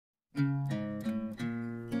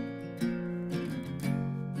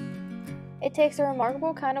It takes a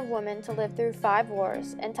remarkable kind of woman to live through 5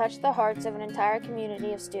 wars and touch the hearts of an entire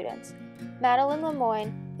community of students. Madeline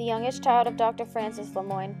LeMoyne, the youngest child of Dr. Francis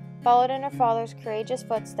LeMoyne, followed in her father's courageous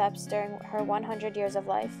footsteps during her 100 years of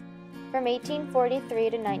life. From 1843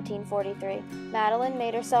 to 1943, Madeline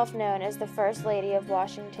made herself known as the First Lady of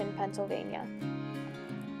Washington, Pennsylvania.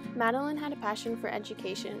 Madeline had a passion for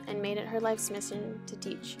education and made it her life's mission to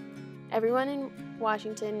teach. Everyone in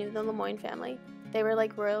Washington knew the LeMoyne family. They were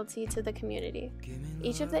like royalty to the community.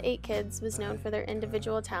 Each of the 8 kids was known for their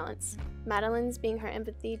individual talents, Madeline's being her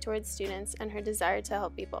empathy towards students and her desire to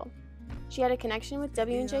help people. She had a connection with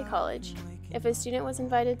W&J College. If a student was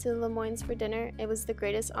invited to the LeMoynes for dinner, it was the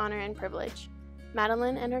greatest honor and privilege.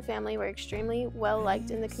 Madeline and her family were extremely well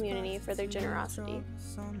liked in the community for their generosity.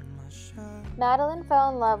 Madeline fell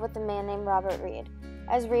in love with a man named Robert Reed.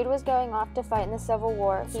 As Reed was going off to fight in the Civil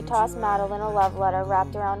War, he tossed Madeline a love letter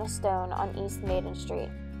wrapped around a stone on East Maiden Street,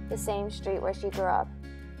 the same street where she grew up.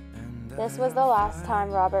 This was the last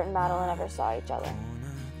time Robert and Madeline ever saw each other.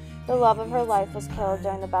 The love of her life was killed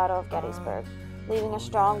during the Battle of Gettysburg, leaving a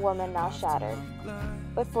strong woman now shattered.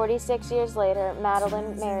 But 46 years later,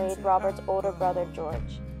 Madeline married Robert's older brother,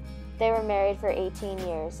 George. They were married for 18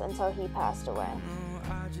 years until he passed away.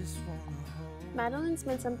 Madeline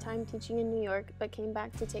spent some time teaching in New York, but came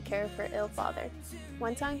back to take care of her ill father.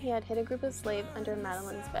 One time he had hid a group of slaves under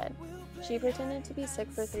Madeline's bed. She pretended to be sick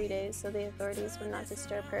for 3 days so the authorities would not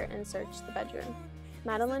disturb her and searched the bedroom.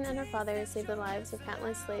 Madeline and her father saved the lives of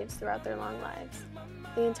countless slaves throughout their long lives.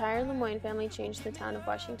 The entire LeMoyne family changed the town of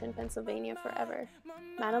Washington, Pennsylvania forever.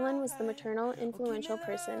 Madeline was the maternal, influential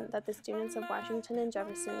person that the students of Washington and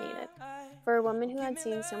Jefferson needed. For a woman who had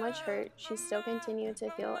seen so much hurt, she still continued to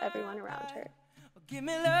heal everyone around her. Give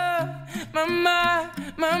me love, mama,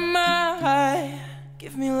 mama.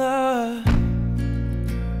 Give me love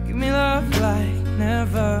like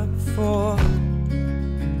never